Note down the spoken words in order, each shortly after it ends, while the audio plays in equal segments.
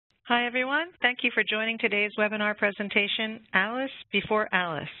Hi, everyone. Thank you for joining today's webinar presentation, Alice Before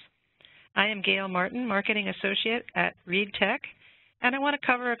Alice. I am Gail Martin, Marketing Associate at Reed Tech, and I want to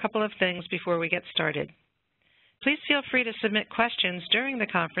cover a couple of things before we get started. Please feel free to submit questions during the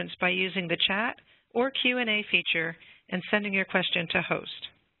conference by using the chat or Q&A feature and sending your question to host.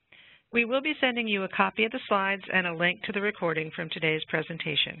 We will be sending you a copy of the slides and a link to the recording from today's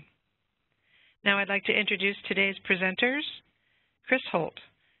presentation. Now I'd like to introduce today's presenters. Chris Holt.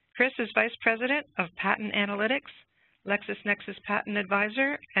 Chris is Vice President of Patent Analytics, LexisNexis Patent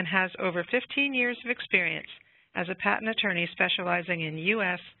Advisor, and has over 15 years of experience as a patent attorney specializing in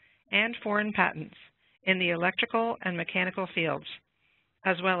U.S. and foreign patents in the electrical and mechanical fields,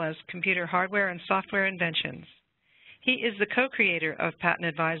 as well as computer hardware and software inventions. He is the co-creator of Patent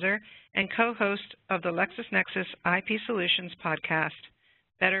Advisor and co-host of the LexisNexis IP Solutions podcast,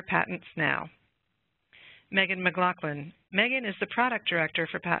 Better Patents Now. Megan McLaughlin. Megan is the Product Director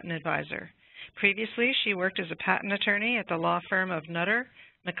for Patent Advisor. Previously, she worked as a patent attorney at the law firm of Nutter,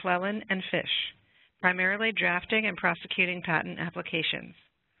 McClellan, and Fish, primarily drafting and prosecuting patent applications.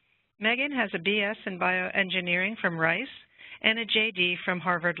 Megan has a BS in bioengineering from Rice and a JD from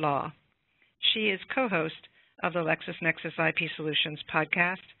Harvard Law. She is co-host of the LexisNexis IP Solutions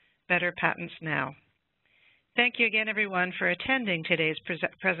podcast, Better Patents Now. Thank you again, everyone, for attending today's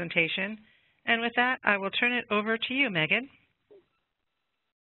presentation. And with that, I will turn it over to you, Megan.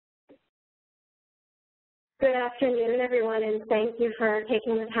 Good afternoon, everyone, and thank you for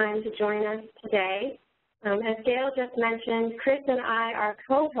taking the time to join us today. As Gail just mentioned, Chris and I are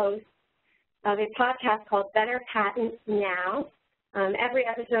co-hosts of a podcast called Better Patents Now. Every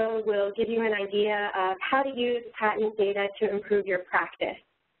episode will give you an idea of how to use patent data to improve your practice.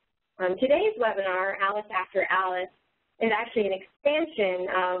 Today's webinar, Alice After Alice, is actually an expansion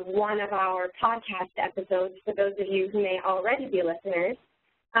of one of our podcast episodes for those of you who may already be listeners.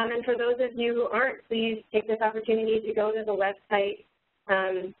 And for those of you who aren't, please take this opportunity to go to the website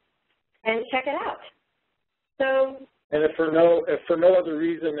and check it out. And if for no other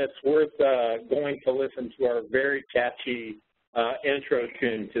reason, it's worth going to listen to our very catchy intro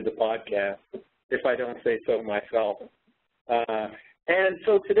tune to the podcast, if I don't say so myself. And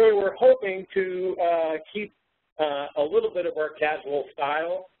so today we're hoping to keep a little bit of our casual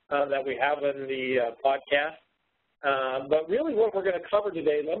style that we have in the podcast. But really what we're going to cover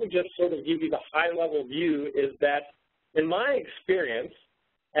today, let me just sort of give you the high-level view, is that in my experience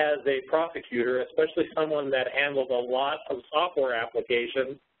as a prosecutor, especially someone that handled a lot of software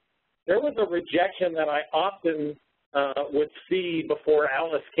applications, there was a rejection that I often would see before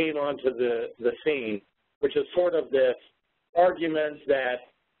Alice came onto the scene, which is sort of this argument that,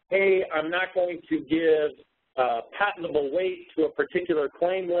 hey, I'm not going to give patentable weight to a particular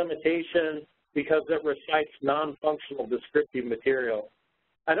claim limitation because it recites non-functional descriptive material.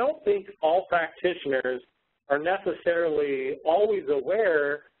 I don't think all practitioners are necessarily always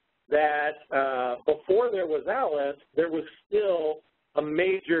aware that before there was Alice, there was still a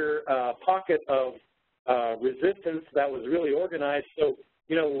major pocket of resistance that was really organized. So,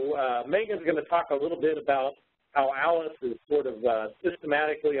 you know, Megan's going to talk a little bit about how Alice is sort of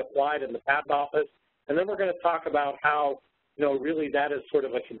systematically applied in the patent office. And then we're going to talk about how, you know, really that is sort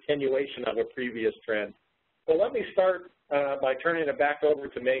of a continuation of a previous trend. So let me start by turning it back over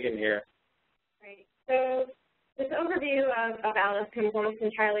to Megan here. Great. So this overview of Alice comes almost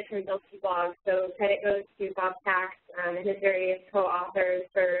entirely from Bill's blog. So credit goes to Bob Sachs and his various co-authors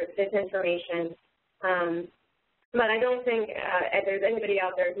for this information. But I don't think there's anybody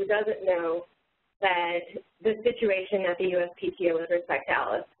out there who doesn't know that the situation at the USPTO with respect to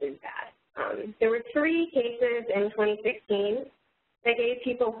Alice is bad. There were 3 cases in 2016 that gave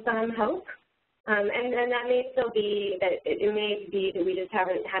people some hope, and that may still be that it may be that we just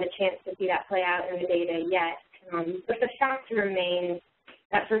haven't had a chance to see that play out in the data yet. But the fact remains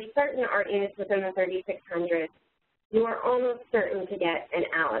that for certain art units within the 3600, you are almost certain to get an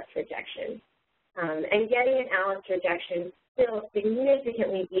Alice rejection. And getting an Alice rejection still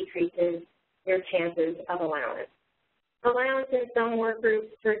significantly decreases your chances of allowance. Allowance in some work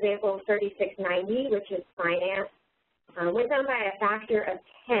groups, for example, 3690, which is finance, went down by a factor of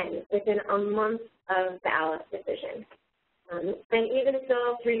 10 within a month of the Alice decision. And even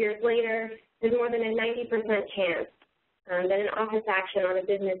still, 3 years later, there's more than a 90% chance that an office action on a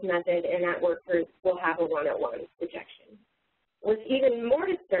business method in that work group will have a 101 rejection. What's even more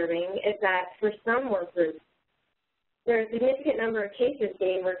disturbing is that for some work groups, there are a significant number of cases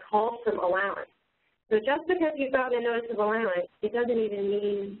being recalled from allowance. So just because you've gotten a notice of allowance, it doesn't even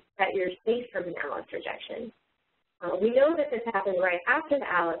mean that you're safe from an Alice rejection. We know that this happened right after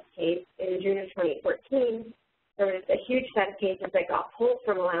the Alice case in June of 2014, there was a huge set of cases that got pulled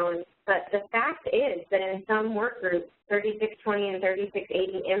from allowance, but the fact is that in some work groups, 3620 and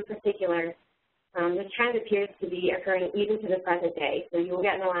 3680 in particular, this trend appears to be occurring even to the present day. So you will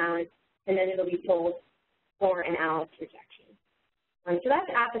get an allowance, and then it'll be pulled for an Alice rejection. So that's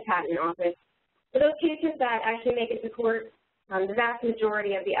at the Patent Office. For those cases that actually make it to court, the vast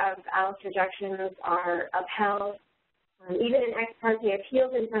majority of the Alice rejections are upheld. Even in ex parte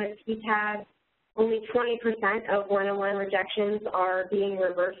appeals in front of PTAB, only 20% of 101 rejections are being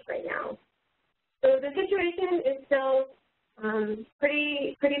reversed right now. So the situation is still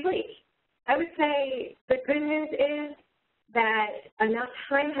pretty bleak. I would say the good news is that enough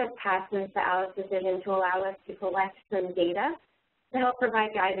time has passed since the Alice decision to allow us to collect some data to help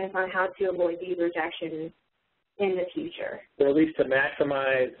provide guidance on how to avoid these rejections in the future. Or at least to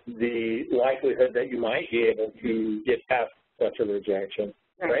maximize the likelihood that you might be able to get past such a rejection,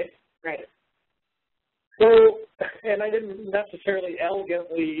 right? Right. So, and I didn't necessarily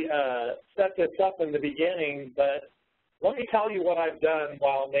elegantly set this up in the beginning, but let me tell you what I've done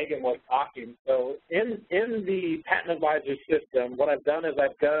while Megan was talking. So in the Patent Advisor system, what I've done is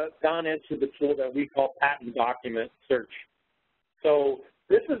I've gone into the tool that we call Patent Document Search. So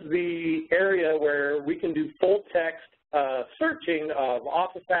this is the area where we can do full text searching of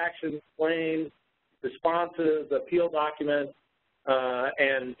office actions, claims, responses, appeal documents,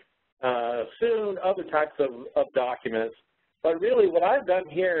 and soon other types of documents. But really what I've done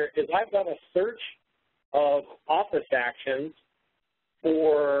here is I've done a search of office actions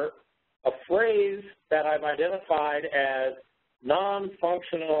for a phrase that I've identified as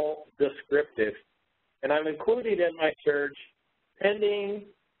non-functional descriptive. And I'm including in my search pending,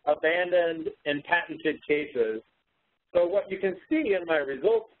 abandoned, and patented cases. So what you can see in my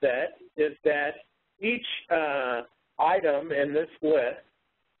results set is that each item in this list,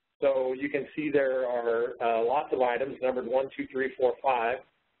 so you can see there are lots of items, numbered 1, 2, 3, 4, 5,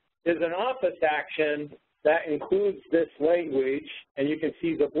 is an office action that includes this language, and you can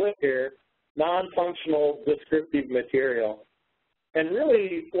see the blip here, non-functional descriptive material. And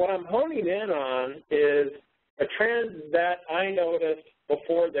really what I'm honing in on is a trend that I noticed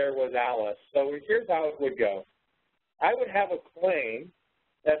before there was Alice. So here's how it would go. I would have a claim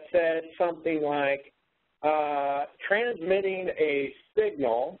that said something like transmitting a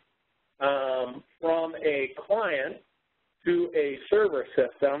signal from a client to a server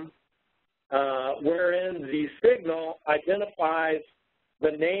system wherein the signal identifies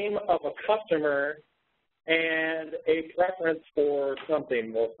the name of a customer and a preference for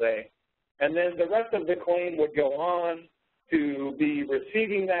something, we'll say. And then the rest of the claim would go on to be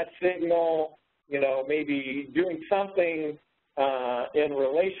receiving that signal, you know, maybe doing something in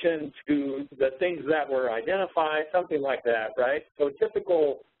relation to the things that were identified, something like that, right? So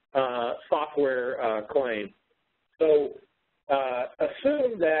typical software claim. So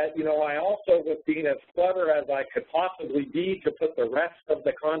assume that, you know, I also was being as clever as I could possibly be to put the rest of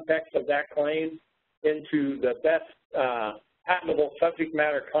the context of that claim into the best patentable subject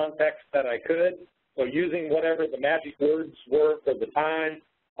matter context that I could. So using whatever the magic words were for the time,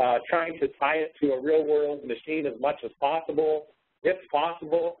 trying to tie it to a real-world machine as much as possible, if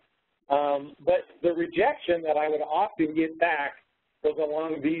possible. But the rejection that I would often get back was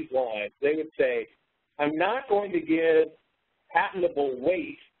along these lines. They would say, I'm not going to give patentable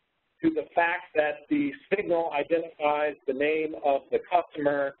weight to the fact that the signal identifies the name of the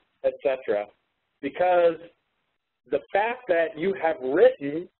customer, etc., because the fact that you have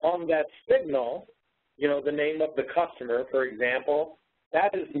written on that signal, you know, the name of the customer, for example,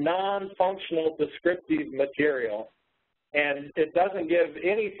 that is non-functional descriptive material. And it doesn't give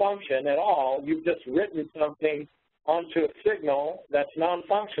any function at all. You've just written something onto a signal that's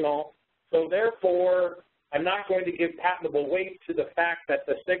non-functional. So therefore, I'm not going to give patentable weight to the fact that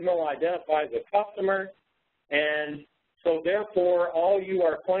the signal identifies a customer. And so therefore, all you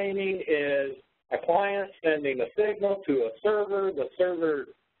are claiming is a client sending a signal to a server, the server,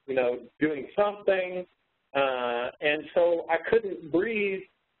 you know, doing something. And so I couldn't breathe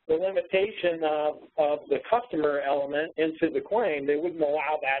the limitation of the customer element into the claim. They wouldn't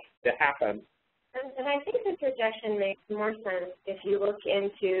allow that to happen. And I think this rejection makes more sense if you look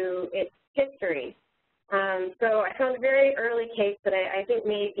into its history. So I found a very early case that I think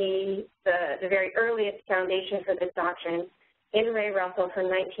may be the very earliest foundation for this doctrine in Ray Russell from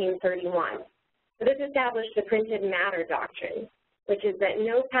 1931. So this established the printed matter doctrine, which is that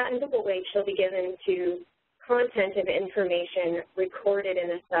no patentable weight shall be given to content of information recorded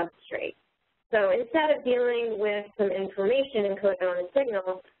in a substrate. So instead of dealing with some information encoded on a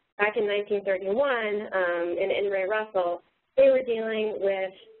signal, back in 1931, in Ray Russell, they were dealing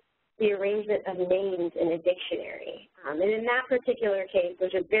with the arrangement of names in a dictionary. And in that particular case,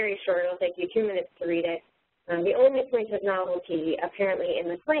 which is very short, it'll take you 2 minutes to read it, the only point of novelty apparently in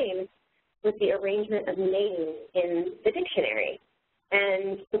the claims was the arrangement of names in the dictionary.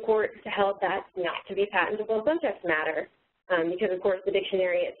 And the court held that not to be patentable subject matter because, of course, the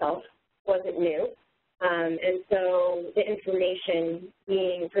dictionary itself wasn't new. And so the information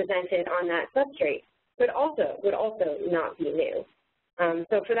being presented on that substrate would also not be new.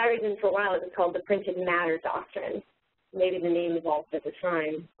 So for that reason, for a while, it was called the printed matter doctrine. Maybe the name evolved at the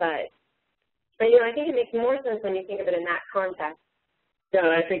time, but you know, I think it makes more sense when you think of it in that context. Yeah,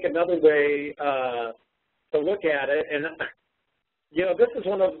 and I think another way to look at it, and you know, this is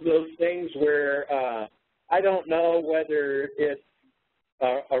one of those things where I don't know whether it's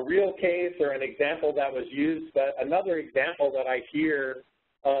a real case or an example that was used, but another example that I hear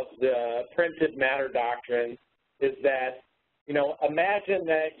of the printed matter doctrine is that, you know, imagine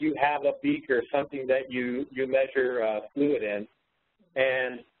that you have a beaker, something that you measure fluid in,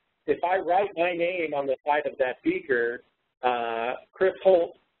 and if I write my name on the side of that beaker, Chris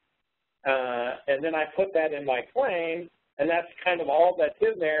Holt, and then I put that in my claim, and that's kind of all that's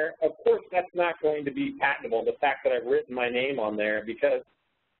in there, of course that's not going to be patentable, the fact that I've written my name on there, because,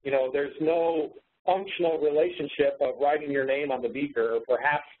 you know, there's no functional relationship of writing your name on the beaker, or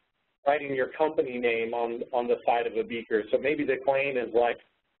perhaps writing your company name on the side of a beaker. So maybe the claim is like,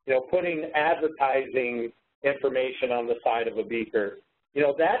 you know, putting advertising information on the side of a beaker. You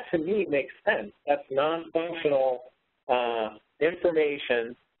know, that to me makes sense. That's non-functional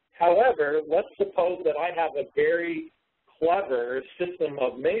information. However, let's suppose that I have a very clever system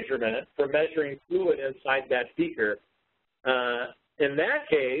of measurement for measuring fluid inside that beaker. In that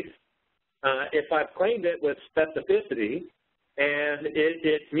case, if I've claimed it with specificity and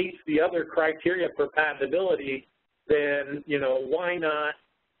it meets the other criteria for patentability, then, you know, why not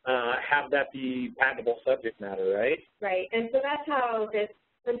have that be patentable subject matter, right? Right, and so that's how this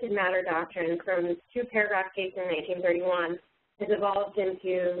printed matter doctrine from two-paragraph case in 1931 has evolved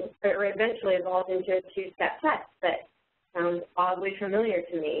into, or eventually evolved into a two-step test that sounds oddly familiar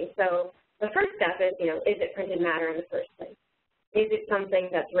to me. So the first step is, you know, is it printed matter in the first place? Is it something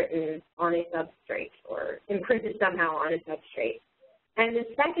that's written on a substrate or imprinted somehow on a substrate? And the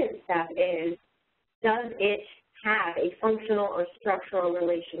second step is, does it have a functional or structural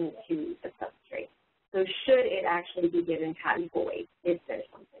relation to the substrate? So should it actually be given patentable weight? Is there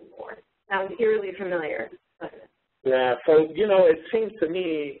something more? Sounds eerily familiar, doesn't it? Yeah, so, you know, it seems to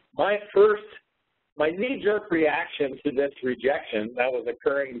me my knee-jerk reaction to this rejection that was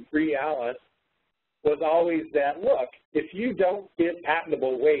occurring pre-Alice was always that, look, if you don't give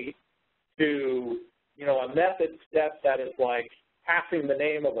patentable weight to, you know, a method step that is like passing the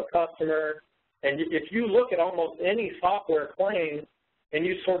name of a customer, and if you look at almost any software claim and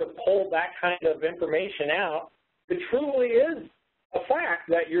you sort of pull that kind of information out, it truly is a fact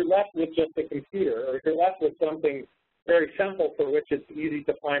that you're left with just a computer, or you're left with something very simple for which it's easy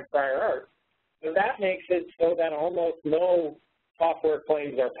to find prior art. So that makes it so that almost no software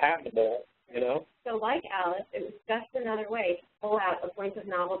claims are patentable, you know? So like Alice, it was just another way to pull out a point of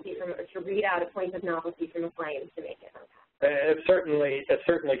novelty from, or to read out a point of novelty from a claim to make it unpatentable. It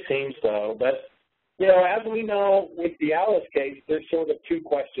certainly seems so. But, you know, as we know with the Alice case, there's sort of two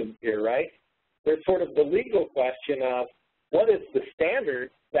questions here, right? There's sort of the legal question of what is the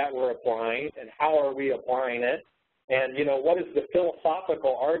standard that we're applying and how are we applying it? And, you know, what is the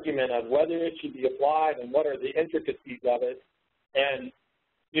philosophical argument of whether it should be applied and what are the intricacies of it? And,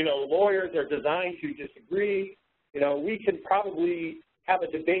 you know, lawyers are designed to disagree. You know, we could probably have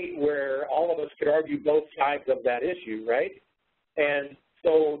a debate where all of us could argue both sides of that issue, right? And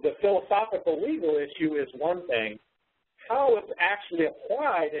so the philosophical legal issue is one thing. How it's actually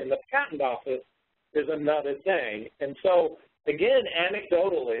applied in the patent office is another thing. And so, again,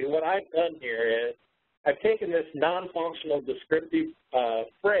 anecdotally, what I've done here is I've taken this non-functional descriptive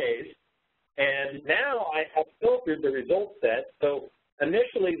phrase, and now I have filtered the result set. So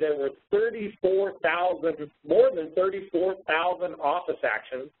initially there were more than 34,000 office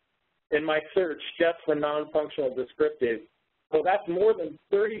actions in my search just for non-functional descriptive. So that's more than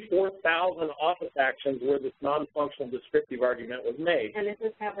 34,000 office actions where this non-functional descriptive argument was made. And this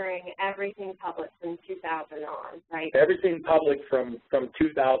is covering everything public from 2000 on, right? Everything public from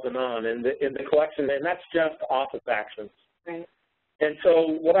 2000 on in the collection, and that's just office actions. Right. And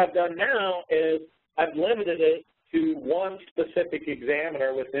so what I've done now is I've limited it to one specific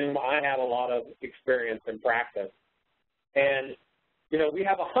examiner with whom I had a lot of experience and practice. And, you know, we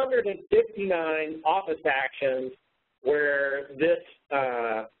have 159 office actions where this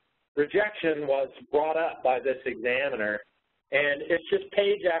rejection was brought up by this examiner. And it's just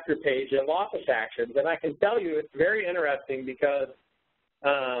page after page of office actions. And I can tell you it's very interesting because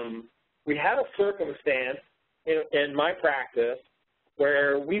we had a circumstance in my practice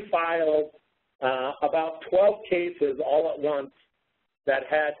where we filed about 12 cases all at once that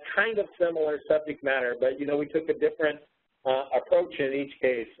had kind of similar subject matter, but, you know, we took a different approach in each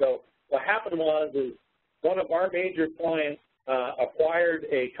case. So what happened was one of our major clients acquired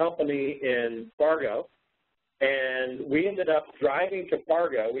a company in Fargo, and we ended up driving to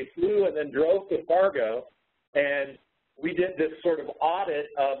Fargo. We flew and then drove to Fargo, and we did this sort of audit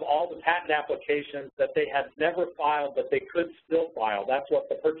of all the patent applications that they had never filed but they could still file. That's what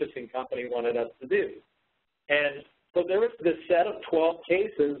the purchasing company wanted us to do. And so there was this set of 12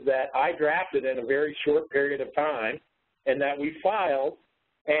 cases that I drafted in a very short period of time and that we filed,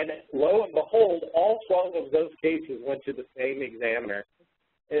 and lo and behold, all 12 of those cases went to the same examiner.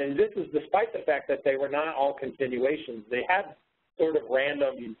 And this is despite the fact that they were not all continuations. They had sort of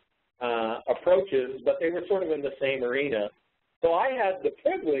random approaches, but they were sort of in the same arena. So I had the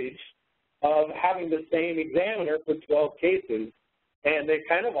privilege of having the same examiner for 12 cases, and they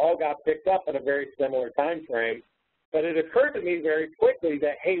kind of all got picked up in a very similar time frame. But it occurred to me very quickly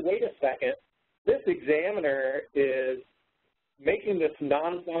that, hey, wait a second, this examiner is making this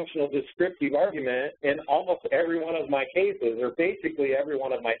non-functional descriptive argument in almost every one of my cases, or basically every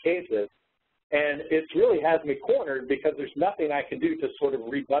one of my cases. And it really has me cornered because there's nothing I can do to sort of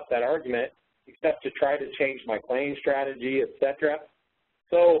rebut that argument except to try to change my claim strategy, et cetera.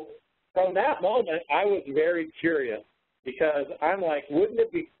 So from that moment, I was very curious because I'm like, wouldn't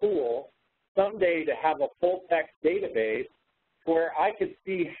it be cool someday to have a full text database where I could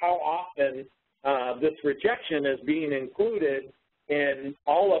see how often this rejection is being included in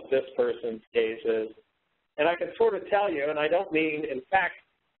all of this person's cases. And I can sort of tell you, and I don't mean, in fact,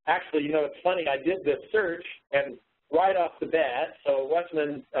 actually, you know, it's funny, I did this search, and right off the bat, so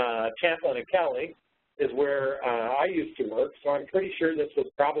Westman, Champlin, and Kelly is where I used to work, so I'm pretty sure this was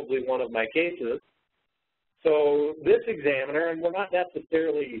probably one of my cases. So this examiner, and we're not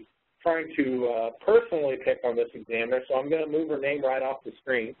necessarily trying to personally pick on this examiner, so I'm going to move her name right off the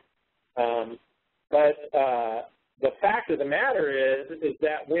screen. But the fact of the matter is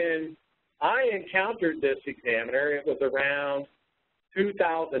that when I encountered this examiner, it was around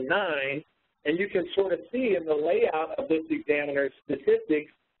 2009, and you can sort of see in the layout of this examiner's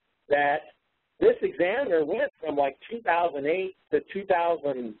statistics that this examiner went from like 2008 to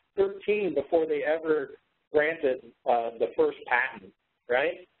 2013 before they ever granted the first patent,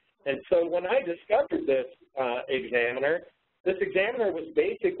 right? And so when I discovered this examiner was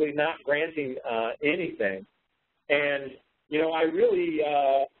basically not granting anything. And, you know, I really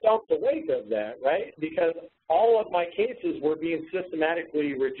felt the weight of that, right? Because all of my cases were being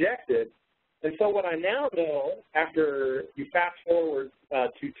systematically rejected. And so what I now know, after you fast forward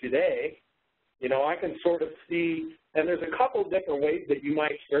to today, you know, I can sort of see, and there's a couple different ways that you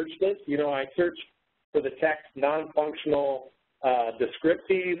might search this. You know, I search for the text non-functional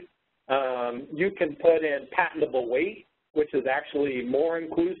descriptive. You can put in patentable weight, which is actually more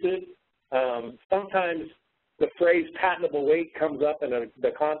inclusive. Sometimes the phrase patentable weight comes up in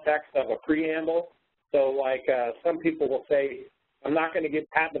the context of a preamble. So like some people will say, I'm not going to give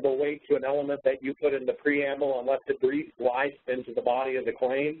patentable weight to an element that you put in the preamble unless it breathes life into the body of the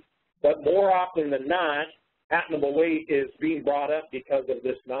claim. But more often than not, patentable weight is being brought up because of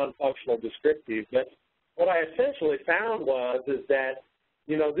this non-functional descriptive. But what I essentially found is that,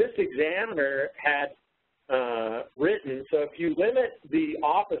 you know, this examiner had written, so if you limit the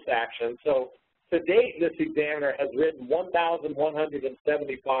office action, so to date this examiner has written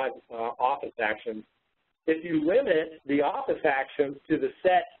 1,175 office actions. If you limit the office actions to the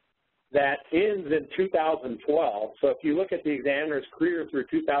set that ends in 2012, so if you look at the examiner's career through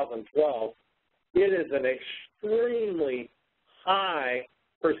 2012, it is an extremely high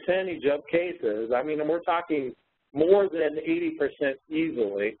percentage of cases. I mean, and we're talking more than 80%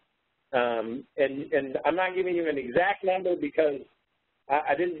 easily. And I'm not giving you an exact number because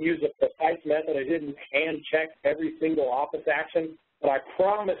I didn't use a precise method. I didn't hand check every single office action, but I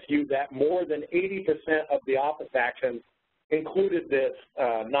promise you that more than 80% of the office actions included this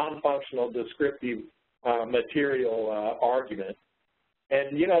non-functional descriptive material argument.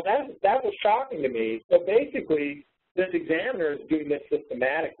 And, you know, that was shocking to me. So basically, this examiner is doing this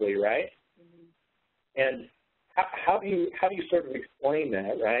systematically, right? Mm-hmm. And how do you sort of explain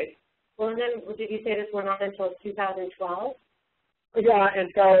that, right? Well, and then did you say this went on until 2012? Yeah, and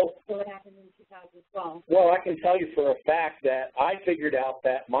so what happened in 2012? Well, I can tell you for a fact that I figured out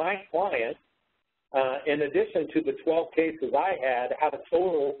that my client, in addition to the 12 cases I had a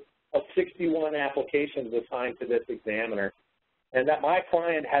total of 61 applications assigned to this examiner. and that my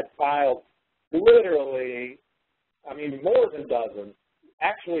client had filed literally, I mean, more than dozens,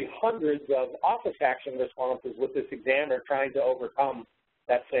 actually hundreds of office action responses with this examiner trying to overcome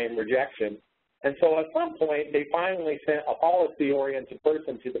that same rejection. And so at some point, they finally sent a policy-oriented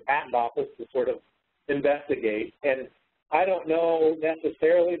person to the patent office to sort of investigate. And I don't know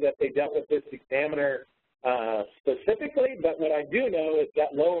necessarily that they dealt with this examiner specifically, but what I do know is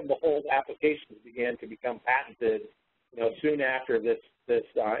that lo and behold, applications began to become patented, soon after this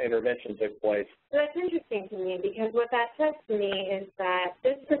intervention took place. That's interesting to me, because what that says to me is that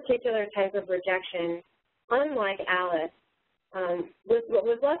this particular type of rejection, unlike Alice,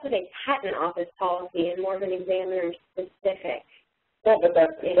 was less of a patent office policy and more of an examiner-specific. Well, but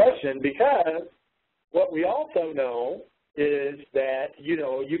that's the question, because what we also know is that,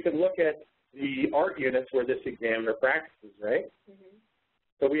 you can look at the art units where this examiner practices, right? Mm-hmm.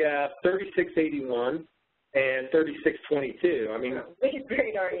 So we have 3681 and 3622. I mean, these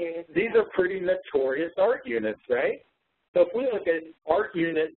great art units. These are pretty notorious art units, right? So if we look at art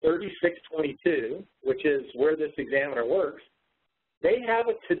unit 3622, which is where this examiner works, they have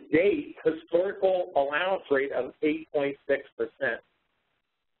a to-date historical allowance rate of 8.6%.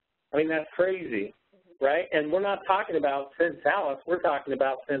 I mean, that's crazy, right? And we're not talking about since Alice, we're talking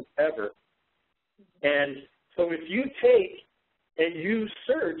about since ever. And so if you take and you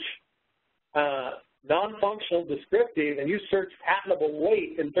search non-functional descriptive and you search patentable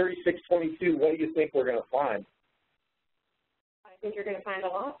weight in 3622, what do you think we're going to find? I think you're going to find a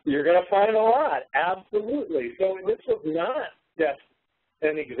lot. You're going to find a lot, absolutely. So this was not just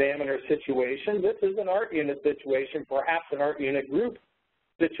an examiner situation. This is an art unit situation, perhaps an art unit group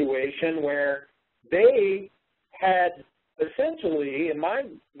situation where they had essentially, in my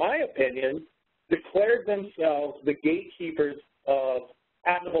opinion, declared themselves the gatekeepers of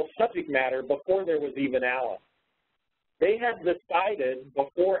patentable subject matter before there was even Alice. They had decided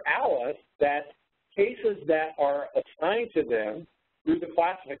before Alice that cases that are assigned to them through the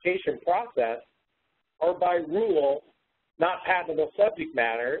classification process are by rule not patentable subject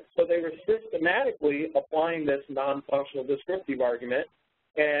matter, so they were systematically applying this non-functional descriptive argument.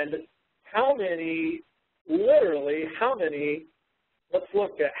 And how many, literally how many, let's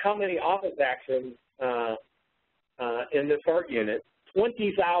look at how many office actions in this art unit.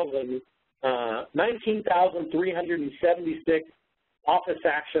 19,376 office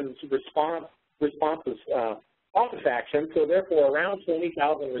actions responses, office actions, so therefore around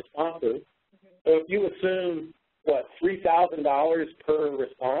 20,000 responses. So if you assume, what, $3,000 per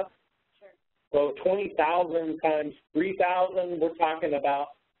response? Sure. So 20,000 times 3,000, we're talking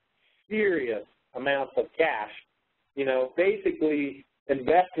about serious amounts of cash, basically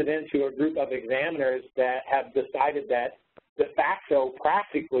invested into a group of examiners that have decided that de facto,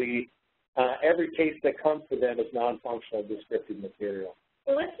 practically, every case that comes to them is non-functional descriptive material.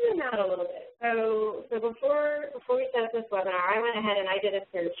 So let's zoom out a little bit. So before we set up this webinar, I went ahead and I did a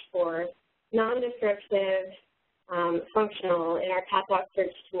search for non-descriptive functional in our PatDoc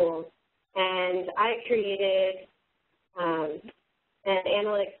search tool, and I created an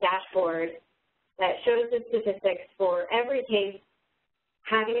analytics dashboard that shows the statistics for every case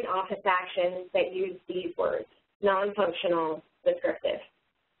having an office action that used these words, non-functional descriptive.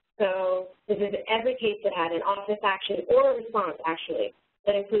 So this is every case that had an office action or a response, actually,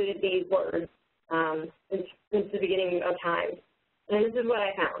 that included these words since the beginning of time. And this is what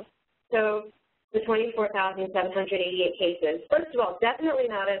I found. So the 24,788 cases, first of all, definitely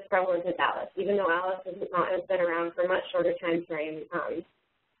not as prevalent as Alice, even though Alice has been around for a much shorter time frame.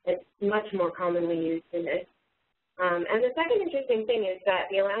 It's much more commonly used in this. And the second interesting thing is that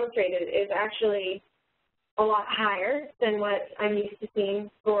the allowance rate is actually a lot higher than what I'm used to seeing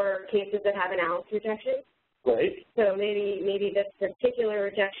for cases that have an Alice rejection. Right. So maybe this particular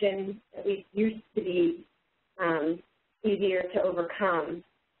rejection at least used to be easier to overcome.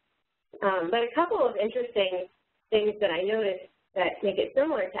 But a couple of interesting things that I noticed that make it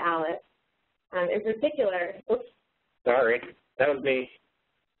similar to Alice, in particular. Oops. Sorry, that was me.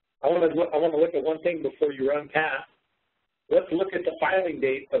 I want to look at one thing before you run past. Let's look at the filing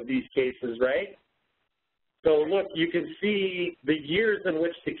date of these cases, right? So look, you can see the years in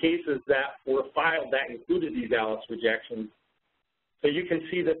which the cases that were filed that included these Alice rejections. So you can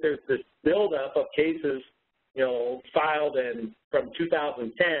see that there's this buildup of cases, filed from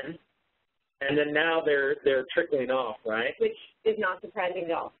 2010, and then now they're trickling off, right? Which is not surprising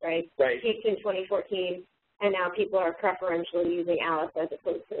at all, right? Right. Case in 2014, and now people are preferentially using Alice as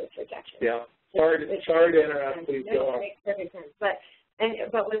opposed to this rejection. Yeah. Sorry to interrupt. Please go on. It makes perfect sense. But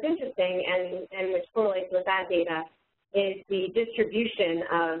what's interesting, and which correlates with that data, is the distribution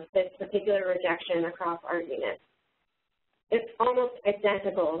of this particular rejection across art units. it's almost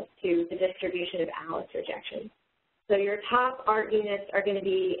identical to the distribution of Alice rejections. So your top ART units are going to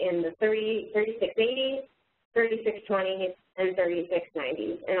be in the 3680s, 3620s, and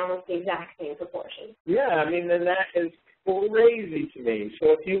 3690s in almost the exact same proportion. Yeah, I mean, then that is crazy to me.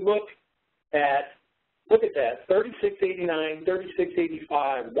 So if you look at that, 3689,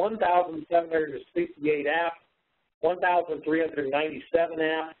 3685, 1,768 apps, 1,397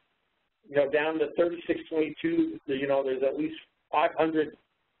 apps, down to 3622, there's at least 500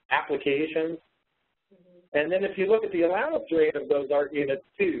 applications. And then if you look at the allowance rate of those ART units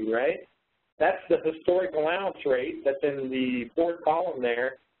too, right? That's the historic allowance rate that's in the fourth column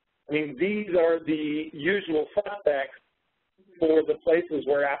there. I mean, these are the usual suspects for the places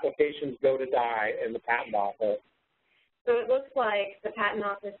where applications go to die in the patent office. So it looks like the patent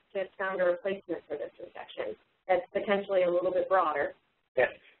office just found a replacement for this rejection that's potentially a little bit broader. Yeah.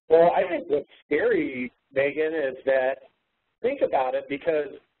 Well, I think what's scary, Megan, is that, think about it,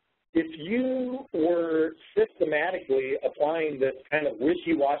 because if you were systematically applying this kind of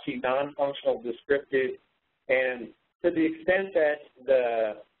wishy-washy, non-functional descriptive, and to the extent that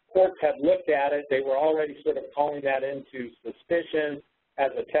the courts had looked at it, they were already sort of calling that into suspicion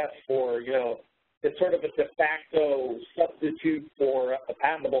as a test for, it's sort of a de facto substitute for a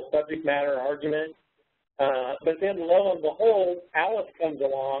patentable subject matter argument. But then lo and behold, Alice comes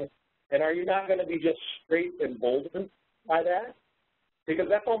along, and are you not going to be just straight emboldened by that? Because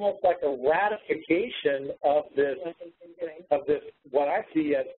that's almost like a ratification of this, what I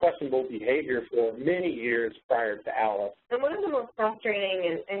see as questionable behavior for many years prior to Alice. And one of the most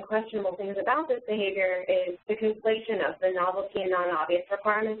frustrating and questionable things about this behavior is the conflation of the novelty and non-obvious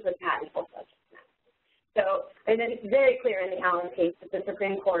requirements with patentable subject matter. So, and then it's very clear in the Allen case that the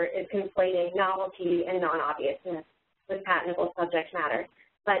Supreme Court is conflating novelty and non-obviousness with patentable subject matter.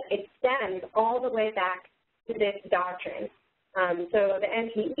 But it stems all the way back to this doctrine. So the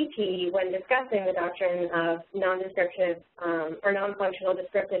NPET, when discussing the doctrine of non-descriptive or non-functional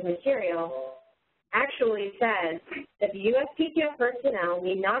descriptive material, actually says that the USPTO personnel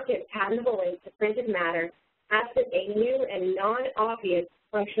need not give patentable links to printed matter absent a new and non-obvious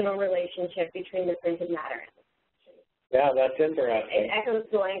functional relationship between the printed matter and the function. Yeah, that's interesting. It echoes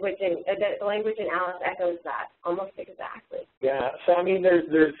the language in Alice echoes that almost exactly. Yeah, so I mean,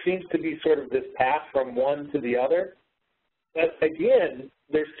 there seems to be sort of this path from one to the other. But again,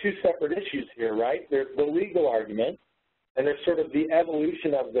 there's two separate issues here, right? There's the legal argument, and there's sort of the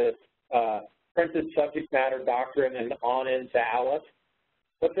evolution of this printed subject matter doctrine and on into Alice.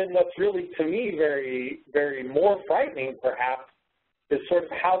 But then what's really, to me, very, very more frightening, perhaps, is sort of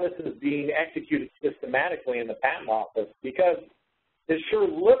how this is being executed systematically in the patent office, because it sure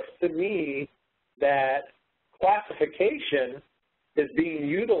looks to me that classification is being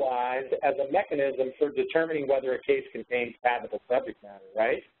utilized as a mechanism for determining whether a case contains patentable subject matter,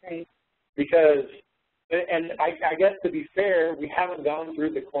 right? Right. Because, and I guess to be fair, we haven't gone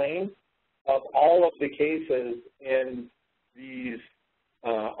through the claims of all of the cases in these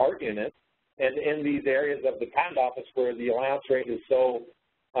ART units and in these areas of the patent office where the allowance rate is so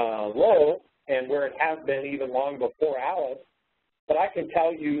low and where it has been even long before Alice. But I can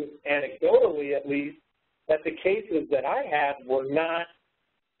tell you anecdotally, at least, that the cases that I had were not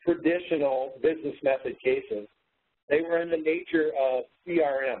traditional business method cases. They were in the nature of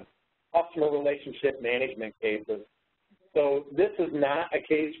CRM, customer relationship management cases. So this is not a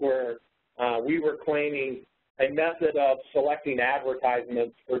case where we were claiming a method of selecting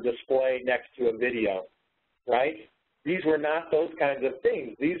advertisements for display next to a video, right? These were not those kinds of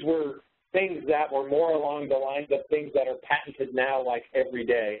things. These were things that were more along the lines of things that are patented now, like every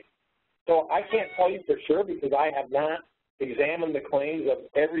day. So I can't tell you for sure because I have not examined the claims of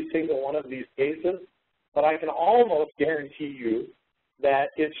every single one of these cases, but I can almost guarantee you that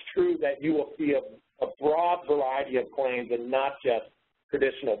it's true that you will see a broad variety of claims and not just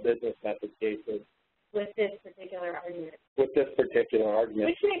traditional business method cases. With this particular argument. With this particular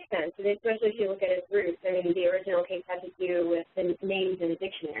argument. Which makes sense, and especially if you look at its roots. I mean, the original case had to do with the names in a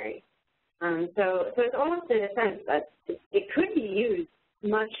dictionary. So it's almost in a sense that it could be used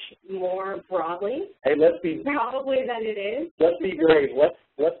much more broadly, hey, probably than it is. Let's be brave.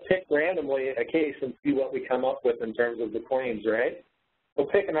 Let's pick randomly a case and see what we come up with in terms of the claims, right? We'll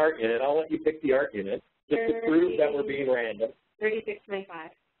pick an ART unit. I'll let you pick the ART unit just to prove that we're being random.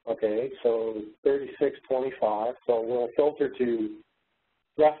 3625. Okay, so 3625. So we'll filter to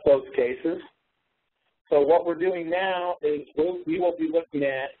just those cases. So what we're doing now is we will be looking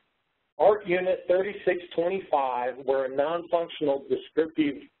at ART unit 3625, where a non-functional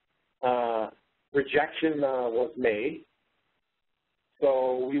descriptive rejection was made.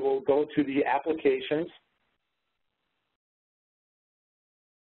 So we will go to the applications.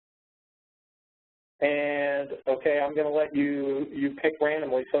 And, okay, I'm going to let you pick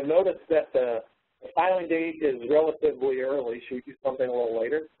randomly. So notice that the filing date is relatively early. Should we do something a little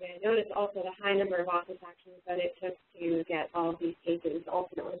later? Yeah, notice also the high number of office actions that it took to get all of these cases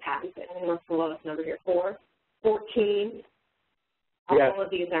ultimately patented. I mean, what's the lowest number here? 14. Yes. All of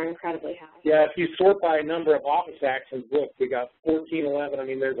these are incredibly high. Yeah, if you sort by number of office actions, look, we got 14, 11. I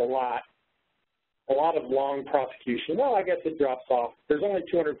mean, there's a lot of long prosecution. Well, I guess it drops off. There's only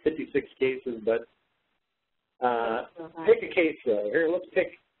 256 cases, but pick a case, though. Here, let's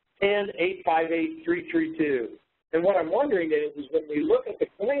pick 10-858-332. And what I'm wondering is when we look at the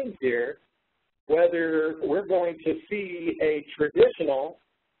claims here, whether we're going to see a traditional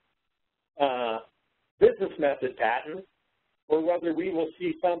business method patent or whether we will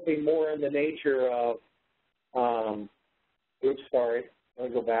see something more in the nature of, oops, sorry, let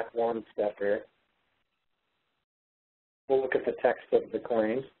me go back one step here. We'll look at the text of the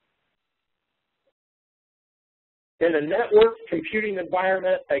claims. In a network computing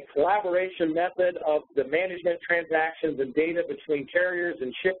environment, a collaboration method of the management transactions and data between carriers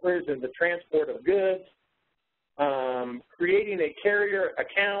and shippers in the transport of goods, creating a carrier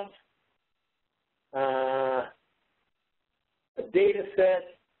account, a data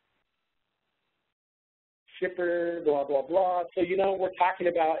set, shipper, blah, blah, blah. So, you know, we're talking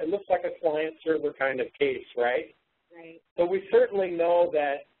about, it looks like a client-server kind of case, right? Right. So we certainly know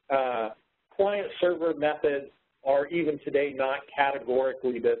that client-server methods are even today not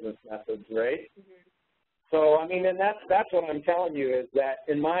categorically business methods, right? Mm-hmm. So, I mean, and that's what I'm telling you is that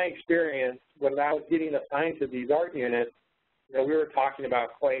in my experience, when I was getting assigned to these art units, you know, we were talking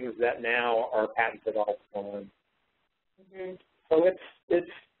about claims that now are patented all the time. Mm-hmm. So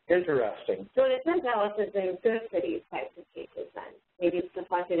it's interesting. So in a sense, Alice has been good for these types of cases then. Maybe it's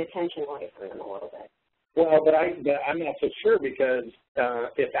deflected attention away from them a little bit. Well, but I'm not so sure because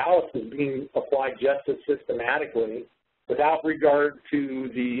if Alice is being applied just as systematically without regard to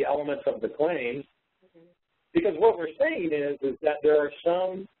the elements of the claims, mm-hmm. because what we're saying is that there are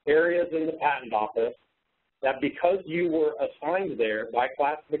some areas in the patent office that because you were assigned there by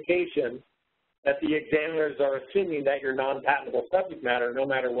classification, that the examiners are assuming that you're non-patentable subject matter no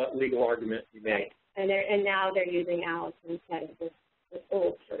matter what legal argument you make. And now they're using Alice instead of this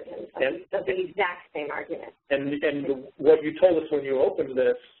old version of the exact same argument. And what you told us when you opened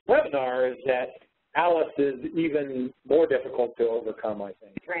this webinar is that Alice is even more difficult to overcome, I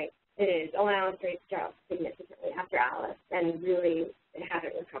think. Right, it is. Allowance rates dropped significantly after Alice, and really it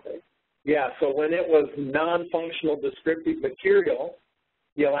hasn't recovered. Yeah, so when it was non-functional descriptive material,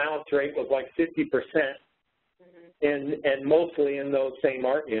 the allowance rate was like 50%, mm-hmm. and mostly in those same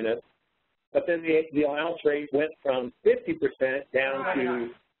art units. But then the allowance rate went from 50% down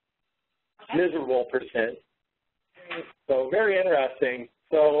to miserable percent. So very interesting.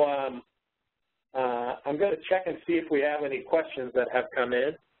 So I'm going to check and see if we have any questions that have come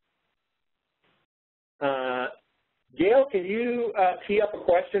in. Gail, can you tee up a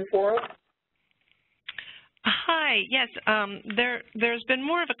question for us? Hi, yes, there's been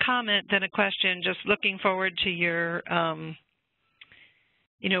more of a comment than a question, just looking forward to your,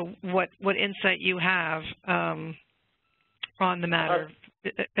 you know, what insight you have on the matter,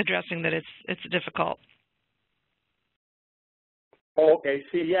 addressing that it's difficult. Okay,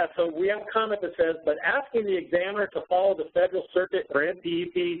 see, yeah, so we have a comment that says, but asking the examiner to follow the Federal Circuit or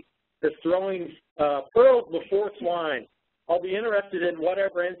NPEP is throwing pearls before swine. I'll be interested in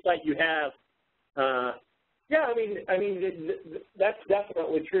whatever insight you have. Yeah, I mean, that's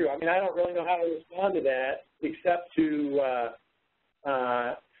definitely true. I mean, I don't really know how to respond to that except to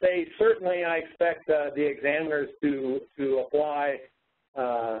say certainly I expect the examiners to apply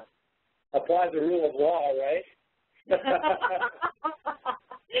the rule of law, right?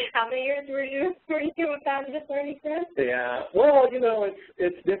 How many years were you with patent attorney, Chris? Yeah, well, you know,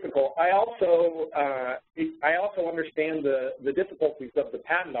 it's difficult. I also understand the difficulties of the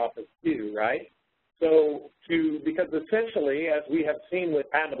patent office too, right? So because essentially, as we have seen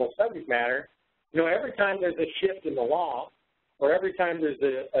with patentable subject matter, you know, every time there's a shift in the law, or every time there's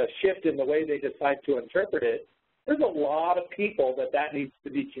a shift in the way they decide to interpret it, there's a lot of people that needs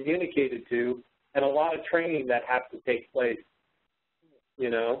to be communicated to, and a lot of training that has to take place, you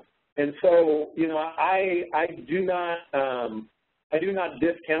know. And so, you know, I do not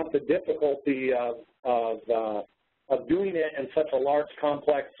discount the difficulty of doing it in such a large,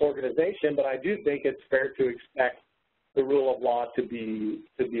 complex organization, but I do think it's fair to expect the rule of law to be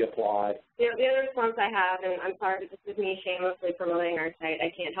applied. You know, the other response I have, and I'm sorry, but this is me shamelessly promoting our site, I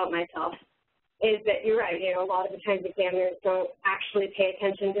can't help myself, is that you're right. You know, a lot of the times examiners don't actually pay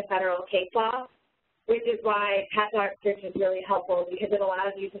attention to federal case law. which is why patent search is really helpful because it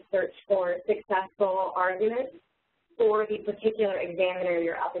allows you to search for successful arguments for the particular examiner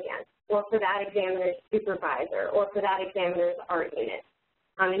you're up against, or for that examiner's supervisor, or for that examiner's art unit.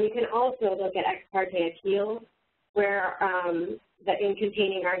 And you can also look at ex parte appeals where in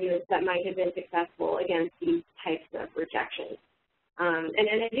containing arguments that might have been successful against these types of rejections. And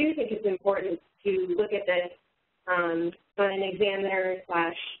I do think it's important to look at this on an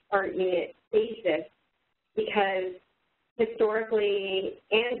examiner/art unit basis because historically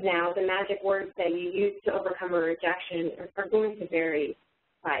and now the magic words that you use to overcome a rejection are going to vary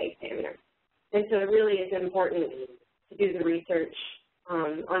by examiner. And so it really is important to do the research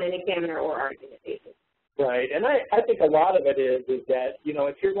on an examiner or art unit basis. Right, and I think a lot of it is that, you know,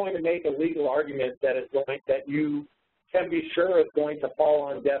 if you're going to make a legal argument that you can be sure is going to fall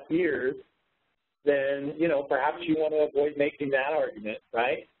on deaf ears, then, you know, perhaps you want to avoid making that argument,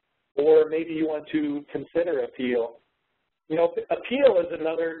 right? Or maybe you want to consider appeal. You know, appeal is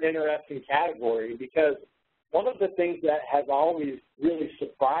another interesting category because one of the things that has always really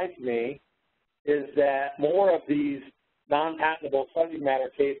surprised me is that more of these non-patentable subject matter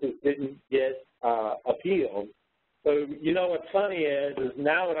cases didn't get appealed. So, you know, what's funny is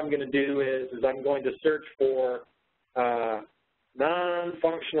now what I'm going to do is I'm going to search for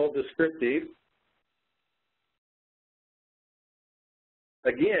non-functional descriptive.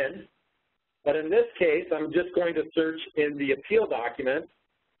 Again, but in this case, I'm just going to search in the appeal document,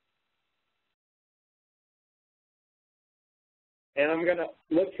 and I'm going to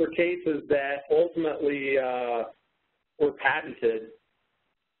look for cases that ultimately were patented.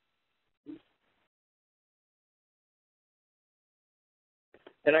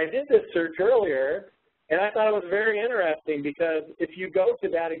 And I did this search earlier, and I thought it was very interesting because if you go to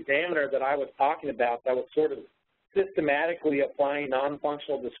that examiner that I was talking about that was sort of systematically applying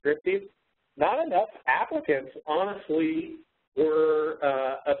non-functional descriptive, not enough applicants honestly were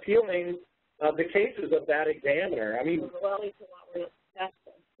appealing the cases of that examiner. I mean, well, at least a lot were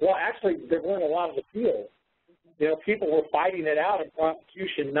successful. Well, actually, there weren't a lot of appeals. You know, people were fighting it out in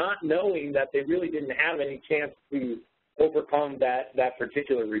prosecution, not knowing that they really didn't have any chance to overcome that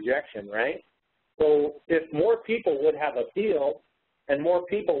particular rejection, right? So if more people would have appealed and more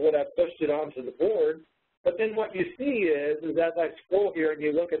people would have pushed it onto the board, but then what you see is as I scroll here and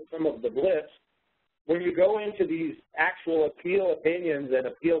you look at some of the blips, when you go into these actual appeal opinions and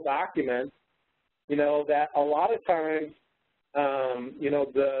appeal documents, you know, that a lot of times, you know,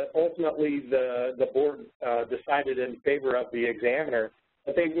 ultimately the board decided in favor of the examiner,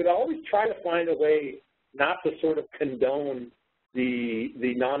 but they would always try to find a way not to sort of condone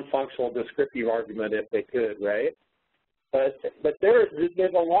the non-functional descriptive argument if they could, right? But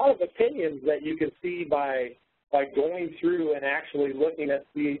there's a lot of opinions that you can see by going through and actually looking at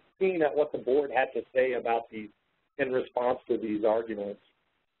seeing at what the board had to say about these in response to these arguments.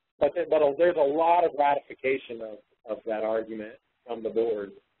 But there's a lot of ratification of that argument from the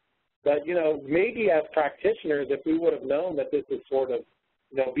board. But, you know, maybe as practitioners, if we would have known that this is sort of,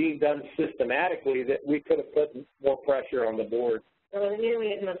 you know, being done systematically, that we could have put more pressure on the board. Well, we didn't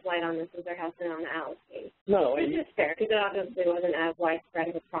get as much light on this as there has been on the Alice case. No. Which is fair, because it obviously wasn't as widespread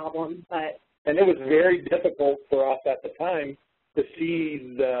of a problem, but... And it was very difficult for us at the time to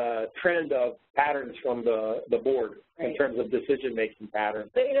see the trend of patterns from the board in terms of decision-making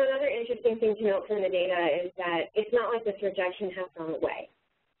patterns. But, you know, another interesting thing to note from the data is that it's not like this rejection has gone away.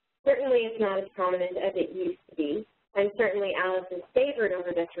 Certainly it's not as prominent as it used to be, and certainly Alice is favored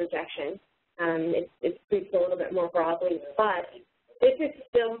over this rejection. It's grouped a little bit more broadly, but this is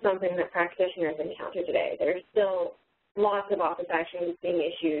still something that practitioners encounter today. There's still lots of office actions being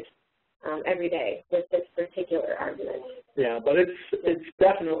issued every day with this particular argument. Yeah, but it's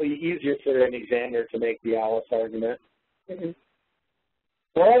definitely easier for an examiner to make the Alice argument. Mm-hmm.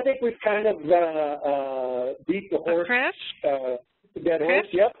 Well, I think we've kind of beat the horse. Chris? The dead Chris? horse,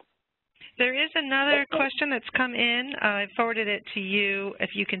 yep. There is another question that's come in. I forwarded it to you.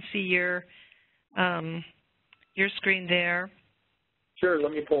 If you can see your screen there. Sure,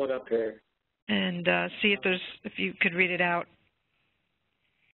 let me pull it up here. And see if you could read it out.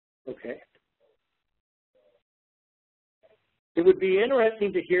 Okay. It would be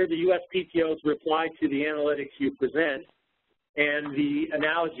interesting to hear the USPTO's reply to the analytics you present and the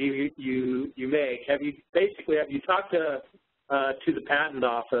analogy you make. Have you talked to the patent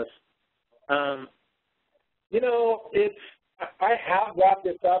office? You know, I have brought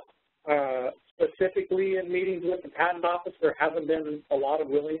this up specifically in meetings with the patent office. There hasn't been a lot of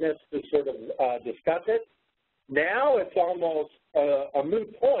willingness to sort of discuss it. Now it's almost a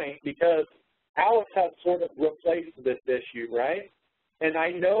moot point because Alice has sort of replaced this issue, right? and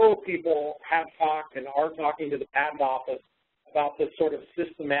I know people have talked and are talking to the Patent Office about this sort of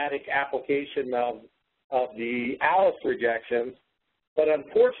systematic application of the Alice rejections, but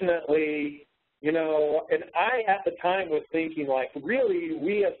unfortunately, you know, and I at the time was thinking, like, really,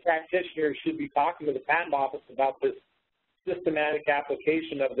 we as practitioners should be talking to the Patent Office about this systematic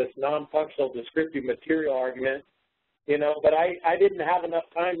application of this non-functional descriptive material argument, you know, but I didn't have enough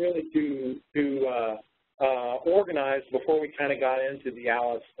time really to organize before we kind of got into the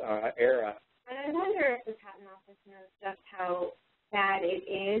Alice era. And I wonder if the Patent Office knows just how bad it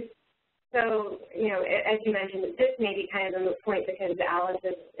is. So, you know, as you mentioned, this may be kind of the moot point because the Alice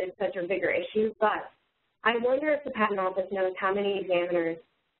is such a bigger issue, but I wonder if the Patent Office knows how many examiners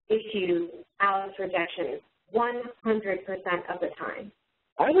issue Alice rejections 100% of the time.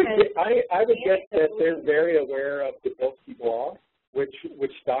 I would guess that they're very aware of the Bilski blog, which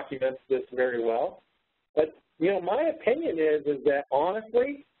documents this very well. But, you know, my opinion is that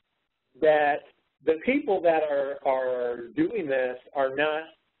honestly, that the people that are doing this are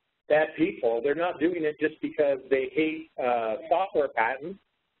not bad people. They're not doing it just because they hate software patents.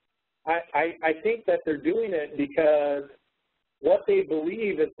 I think that they're doing it because what they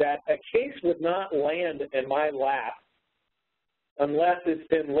believe is that a case would not land in my lap unless it's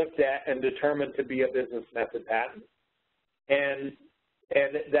been looked at and determined to be a business method patent, and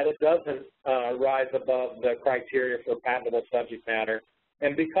that it doesn't rise above the criteria for patentable subject matter.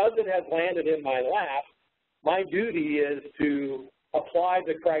 And because it has landed in my lap, my duty is to apply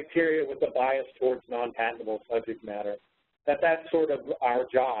the criteria with a bias towards non-patentable subject matter. That's sort of our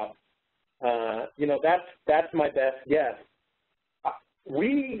job. You know, that's my best guess.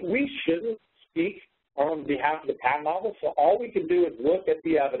 We shouldn't speak on behalf of the Patent Office, so all we can do is look at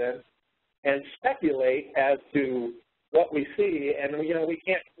the evidence and speculate as to what we see, and you know, we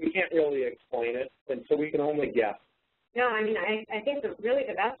can't really explain it, and so we can only guess. No, I mean, I think really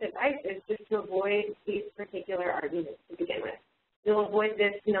the best advice is just to avoid these particular arguments to begin with. You'll avoid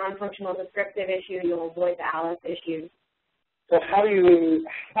this non-functional descriptive issue. You'll avoid the Alice issue. So how do you?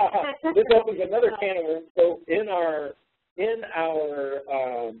 This opens another can of worms. So in our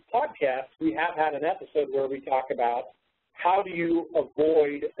podcast, we have had an episode where we talk about how do you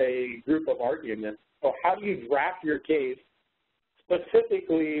avoid a group of arguments. So how do you draft your case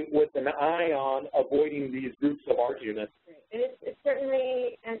specifically with an eye on avoiding these groups of arguments? And it's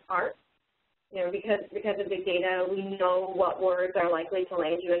certainly an art, you know, because of big data, we know what words are likely to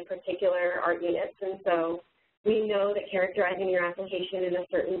land you in particular arguments, and so we know that characterizing your application in a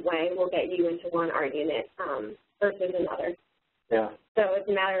certain way will get you into one argument versus another. Yeah. So it's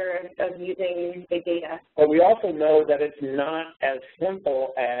a matter of using big data. But we also know that it's not as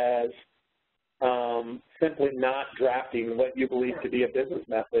simple as simply not drafting what you believe to be a business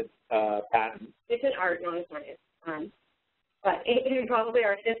method patent. It's an art, not a science. But in probably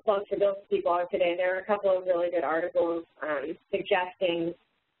our fifth blog for Bilski blog today, there are a couple of really good articles suggesting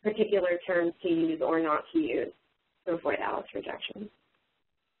particular terms to use or not to use to avoid Alice rejection.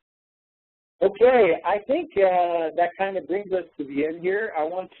 Okay, I think that kind of brings us to the end here. I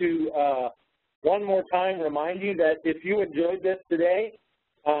want to one more time remind you that if you enjoyed this today,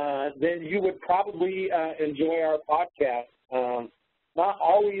 then you would probably enjoy our podcast. Not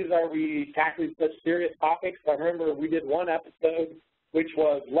always are we tackling such serious topics. I remember we did one episode which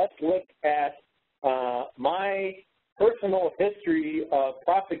was let's look at my personal history of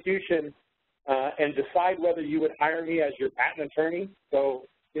prosecution and decide whether you would hire me as your patent attorney. So,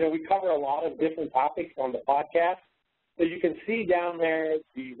 you know, we cover a lot of different topics on the podcast. So you can see down there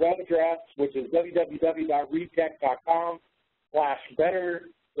the web address, which is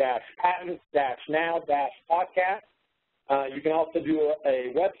www.readtech.com/better-patents-now-podcast. You can also do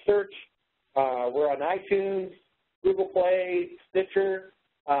a web search. We're on iTunes, Google Play, Stitcher,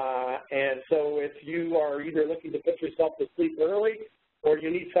 and so if you are either looking to put yourself to sleep early or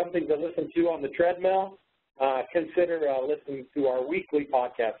you need something to listen to on the treadmill, consider listening to our weekly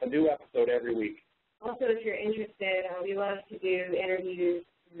podcast, a new episode every week. Also, if you're interested, we love to do interviews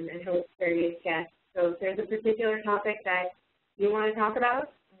and host various guests. So if there's a particular topic that you want to talk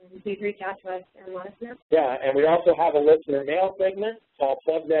about, please reach out to us and let us know. Yeah, and we also have a listener mail segment, so I'll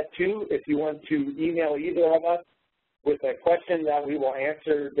plug that too. If you want to email either of us with a question that we will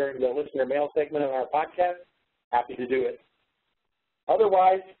answer during the listener mail segment of our podcast, happy to do it.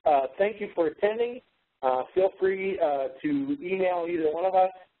 Otherwise, thank you for attending. Feel free to email either one of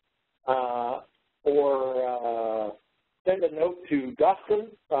us or send a note to Dustin,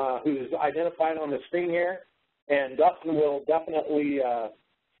 who's identified on the screen here, and Dustin will definitely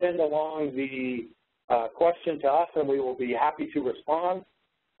send along the question to us, and we will be happy to respond.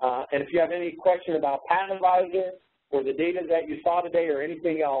 And if you have any question about Patent Advisor for the data that you saw today or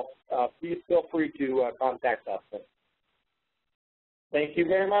anything else, please feel free to contact us. Thank you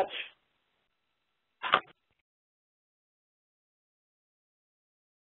very much.